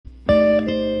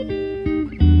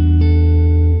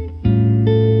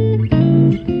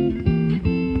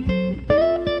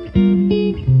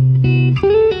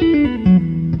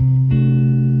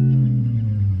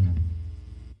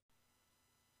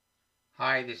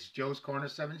This is Joe's Corner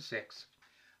 76.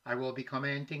 I will be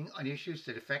commenting on issues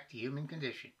that affect the human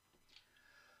condition.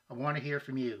 I want to hear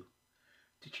from you.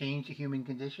 To change the human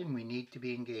condition, we need to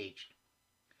be engaged.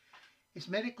 Is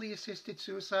medically assisted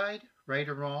suicide right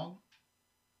or wrong?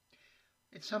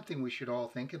 It's something we should all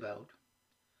think about.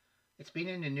 It's been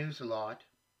in the news a lot,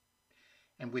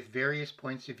 and with various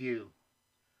points of view.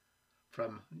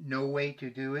 From no way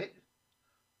to do it,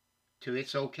 to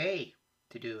it's okay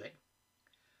to do it.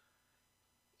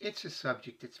 It's a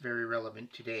subject that's very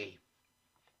relevant today.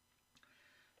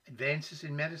 Advances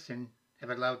in medicine have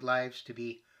allowed lives to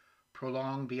be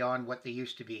prolonged beyond what they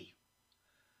used to be.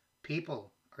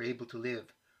 People are able to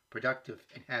live productive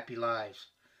and happy lives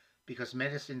because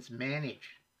medicines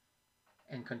manage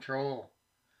and control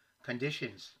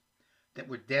conditions that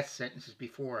were death sentences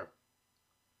before.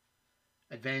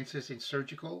 Advances in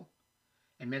surgical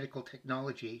and medical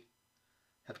technology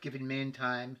have given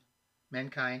mankind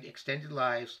extended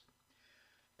lives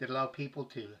that allow people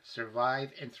to survive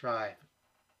and thrive.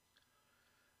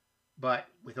 But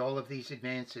with all of these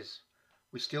advances,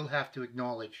 we still have to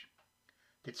acknowledge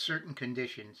that certain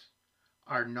conditions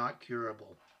are not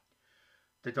curable.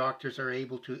 The doctors are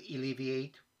able to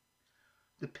alleviate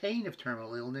the pain of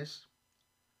terminal illness,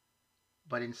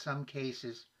 but in some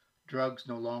cases, drugs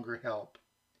no longer help.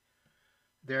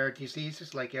 There are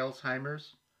diseases like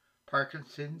Alzheimer's,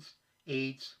 Parkinson's,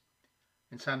 AIDS,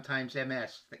 and sometimes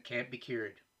MS that can't be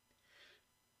cured.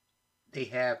 They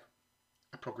have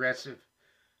a progressive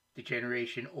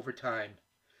degeneration over time.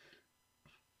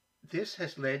 This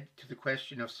has led to the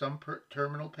question of some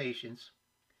terminal patients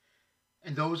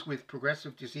and those with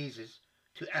progressive diseases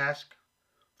to ask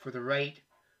for the right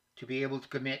to be able to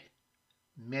commit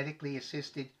medically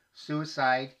assisted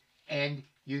suicide and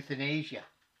euthanasia.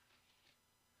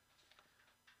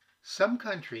 Some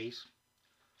countries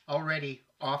already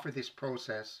offer this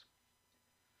process,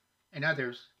 and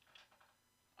others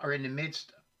are in the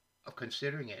midst of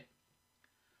considering it.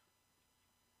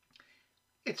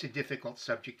 It's a difficult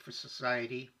subject for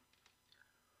society,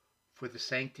 for the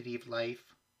sanctity of life,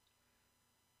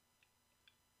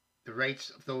 the rights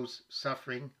of those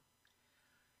suffering,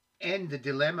 and the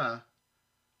dilemma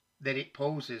that it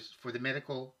poses for the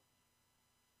medical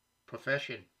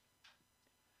profession.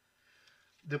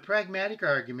 The pragmatic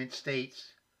argument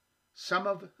states some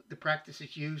of the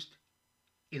practices used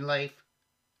in life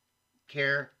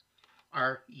care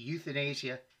are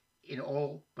euthanasia in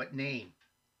all but name.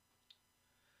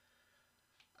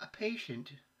 A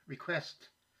patient requests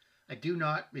a do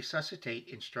not resuscitate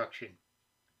instruction.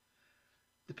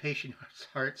 The patient's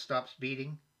heart stops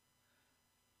beating,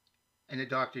 and the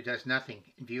doctor does nothing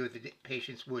in view of the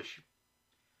patient's wish.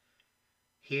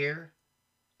 Here,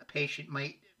 a patient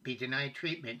might be denied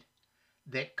treatment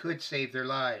that could save their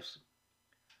lives.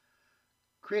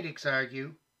 Critics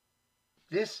argue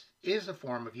this is a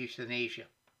form of euthanasia.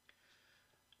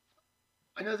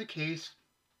 Another case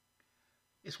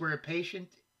is where a patient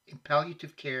in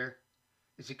palliative care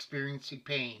is experiencing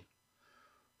pain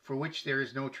for which there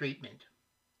is no treatment.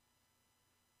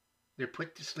 They're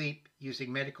put to sleep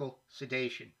using medical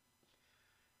sedation.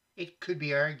 It could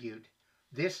be argued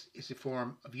this is a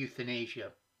form of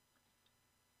euthanasia.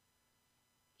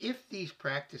 If these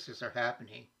practices are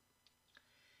happening,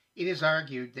 it is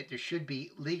argued that there should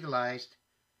be legalized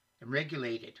and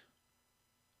regulated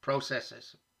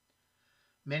processes.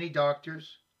 Many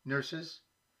doctors, nurses,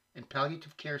 and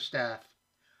palliative care staff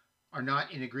are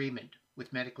not in agreement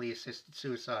with medically assisted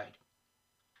suicide.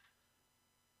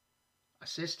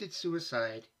 Assisted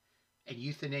suicide and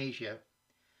euthanasia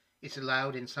is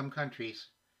allowed in some countries,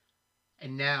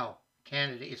 and now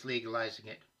Canada is legalizing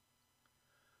it.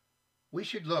 We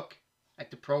should look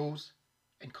at the pros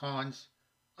and cons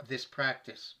of this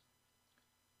practice.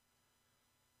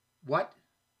 What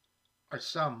are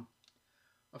some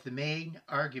of the main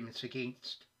arguments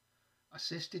against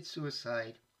assisted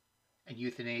suicide and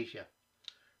euthanasia?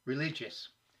 Religious.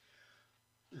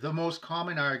 The most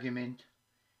common argument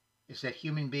is that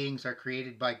human beings are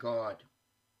created by God,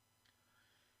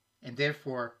 and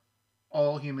therefore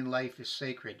all human life is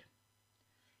sacred,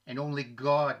 and only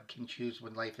God can choose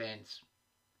when life ends.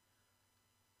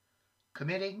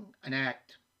 Committing an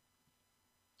act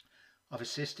of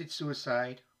assisted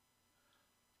suicide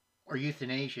or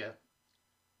euthanasia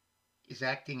is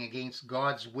acting against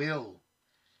God's will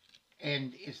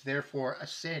and is therefore a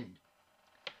sin.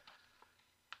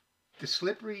 The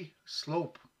slippery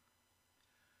slope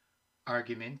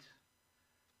argument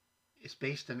is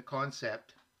based on the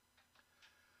concept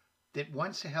that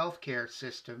once a healthcare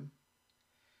system,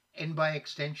 and by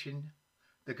extension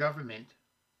the government,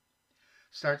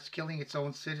 starts killing its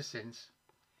own citizens,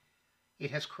 It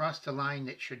has crossed a line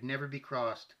that should never be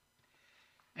crossed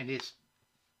and is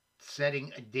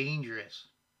setting a dangerous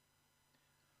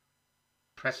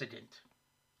precedent.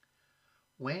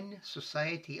 When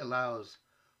society allows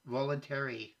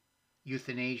voluntary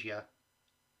euthanasia,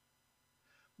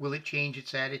 will it change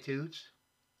its attitudes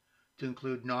to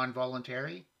include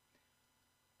non-voluntary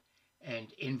and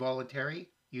involuntary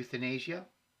euthanasia?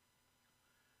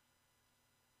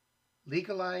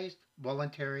 Legalized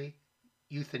voluntary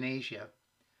euthanasia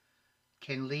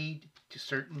can lead to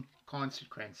certain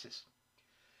consequences.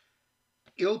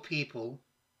 Ill people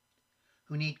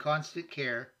who need constant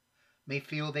care may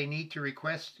feel they need to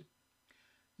request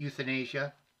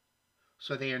euthanasia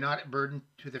so they are not a burden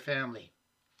to the family.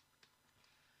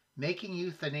 Making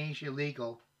euthanasia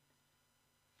legal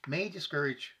may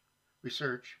discourage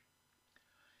research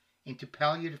into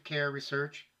palliative care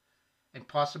research and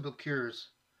possible cures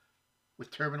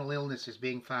with terminal illnesses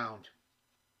being found.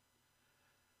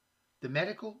 The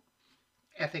medical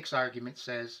ethics argument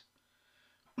says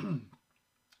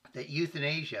that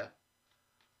euthanasia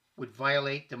would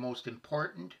violate the most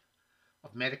important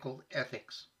of medical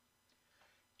ethics.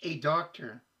 A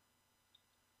doctor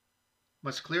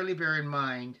must clearly bear in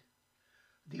mind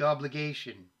the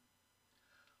obligation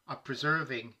of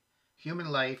preserving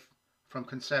human life from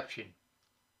conception.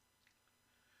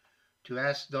 To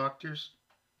ask doctors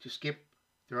to skip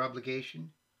their obligation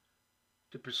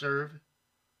to preserve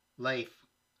life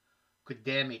could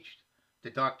damage the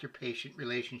doctor-patient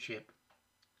relationship.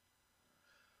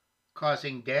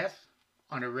 Causing death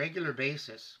on a regular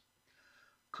basis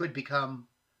could become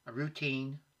a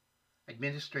routine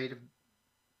administrative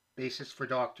basis for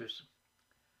doctors.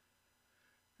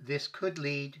 This could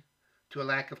lead to a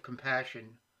lack of compassion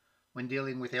when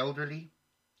dealing with elderly,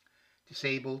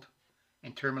 disabled,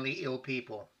 and terminally ill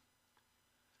people.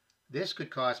 This could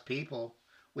cause people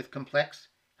with complex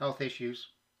health issues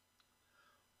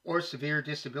or severe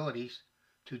disabilities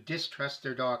to distrust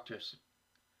their doctors.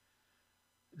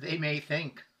 They may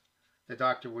think the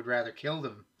doctor would rather kill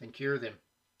them than cure them.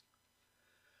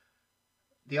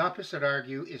 The opposite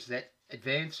argue is that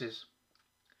advances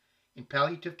in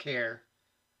palliative care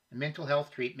and mental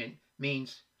health treatment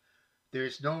means there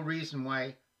is no reason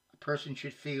why a person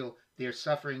should feel they are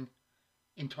suffering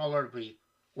intolerably,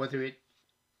 whether it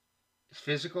is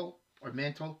physical or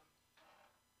mental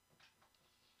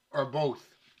or both.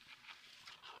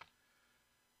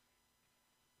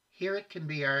 Here it can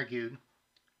be argued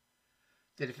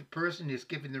that if a person is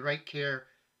given the right care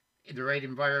in the right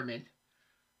environment,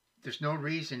 there's no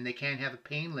reason they can't have a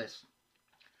painless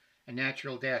and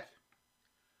natural death.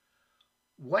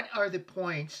 What are the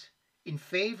points in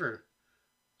favor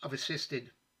of assisted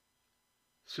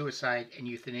suicide and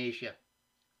euthanasia?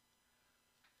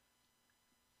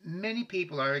 Many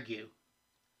people argue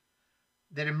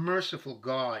that a merciful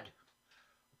God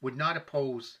would not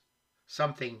oppose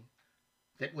something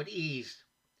that would ease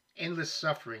endless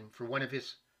suffering for one of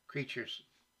his creatures.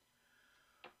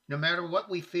 No matter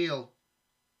what we feel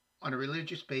on a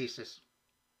religious basis,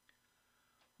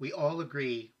 we all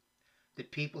agree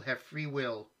that people have free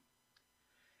will,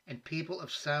 and people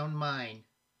of sound mind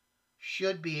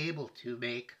should be able to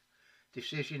make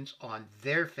decisions on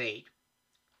their fate.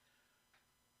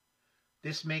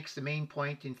 This makes the main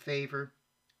point in favor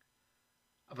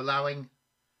of allowing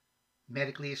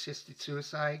medically assisted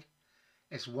suicide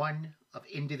as one of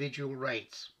individual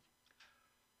rights.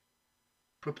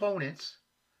 Proponents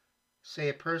say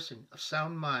a person of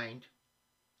sound mind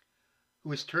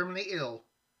who is terminally ill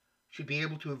should be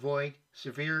able to avoid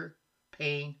severe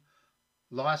pain,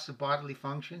 loss of bodily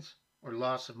functions, or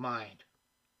loss of mind,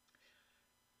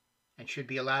 and should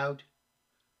be allowed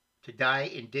to die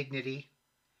in dignity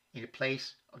in a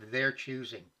place of their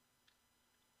choosing.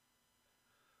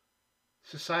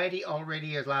 Society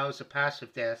already allows a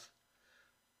passive death,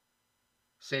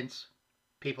 since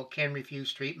people can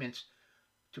refuse treatments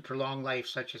to prolong life,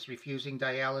 such as refusing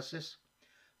dialysis,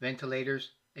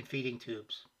 ventilators, and feeding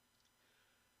tubes.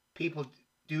 People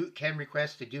can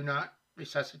request a do not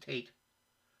resuscitate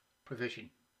provision.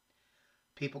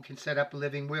 People can set up a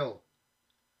living will.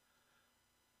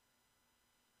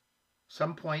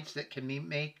 Some points that can be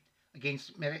made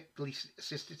against medically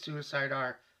assisted suicide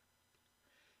are: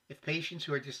 if patients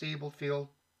who are disabled feel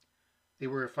they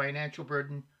were a financial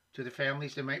burden to the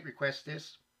families, they might request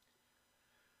this.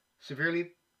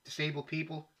 Severely disabled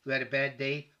people who had a bad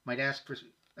day might ask for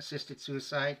assisted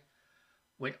suicide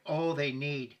when all they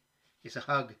need is a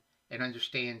hug and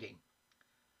understanding.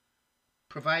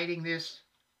 Providing this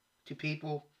to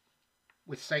people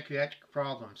with psychiatric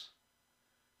problems,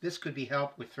 this could be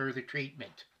helped with further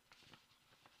treatment.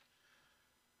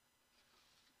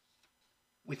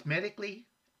 With medically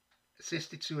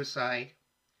assisted suicide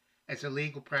as a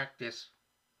legal practice,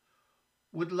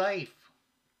 would life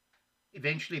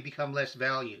eventually become less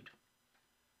valued?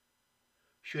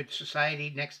 Should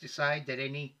society next decide that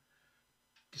any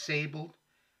disabled,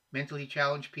 mentally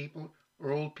challenged people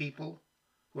or old people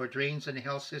who are drains on the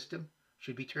health system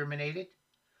should be terminated?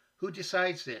 Who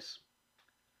decides this?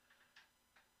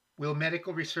 Will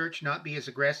medical research not be as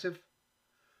aggressive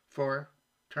for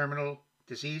terminal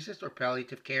diseases or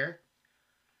palliative care?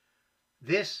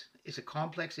 This is a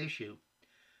complex issue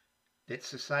that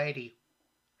society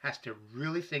has to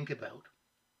really think about.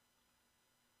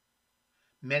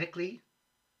 Medically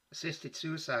assisted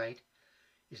suicide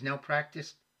is now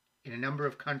practiced in a number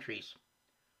of countries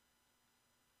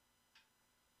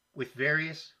with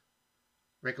various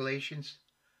regulations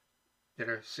that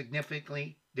are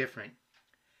significantly different.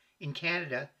 In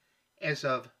Canada, as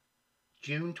of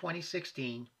June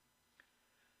 2016,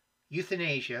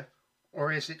 euthanasia,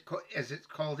 or as it's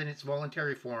called in its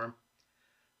voluntary form,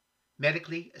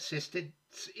 medically assisted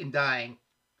in dying,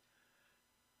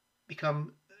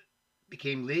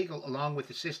 became legal along with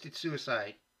assisted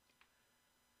suicide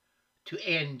to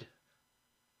end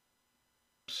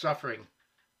suffering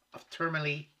of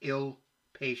terminally ill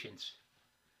patients.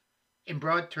 In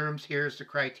broad terms, here's the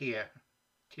criteria.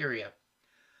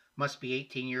 Must be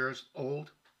 18 years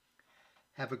old,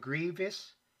 have a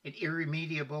grievous and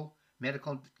irremediable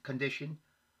medical condition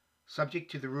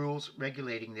subject to the rules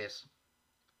regulating this.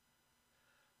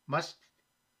 Must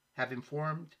have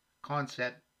informed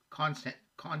consent,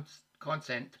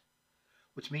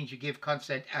 which means you give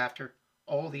consent after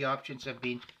all the options have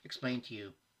been explained to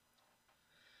you.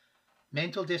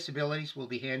 Mental disabilities will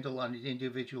be handled on an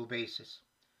individual basis.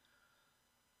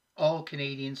 All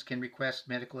Canadians can request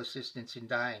medical assistance in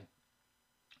dying.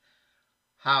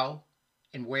 How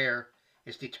and where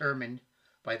is determined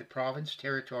by the province,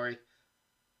 territory,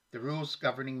 the rules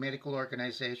governing medical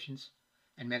organizations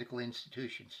and medical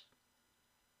institutions.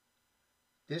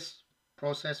 This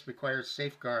process requires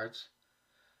safeguards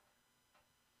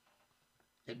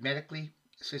that medically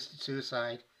assisted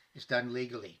suicide is done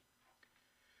legally.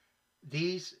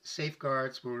 These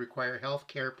safeguards will require health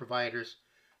care providers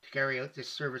to carry out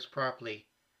this service properly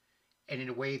and in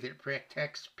a way that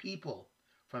protects people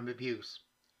from abuse.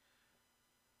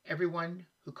 Everyone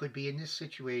who could be in this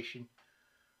situation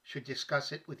should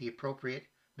discuss it with the appropriate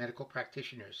medical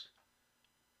practitioners.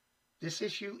 This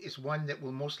issue is one that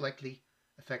will most likely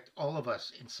affect all of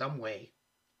us in some way.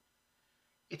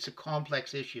 It's a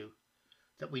complex issue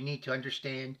that we need to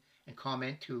understand and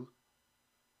comment to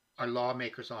our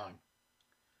lawmakers on.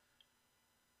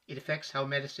 It affects how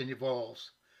medicine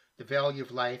evolves, the value of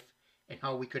life, and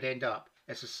how we could end up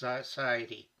as a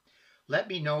society. Let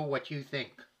me know what you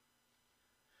think.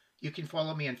 You can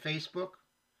follow me on Facebook,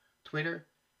 Twitter,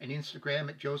 and Instagram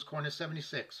at Joe's Corner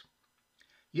 76.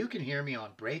 You can hear me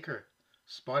on Breaker,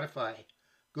 Spotify,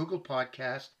 Google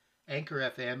Podcast, Anchor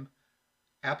FM,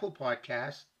 Apple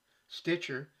Podcast,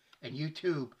 Stitcher, and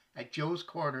YouTube at Joe's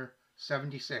Corner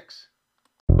 76.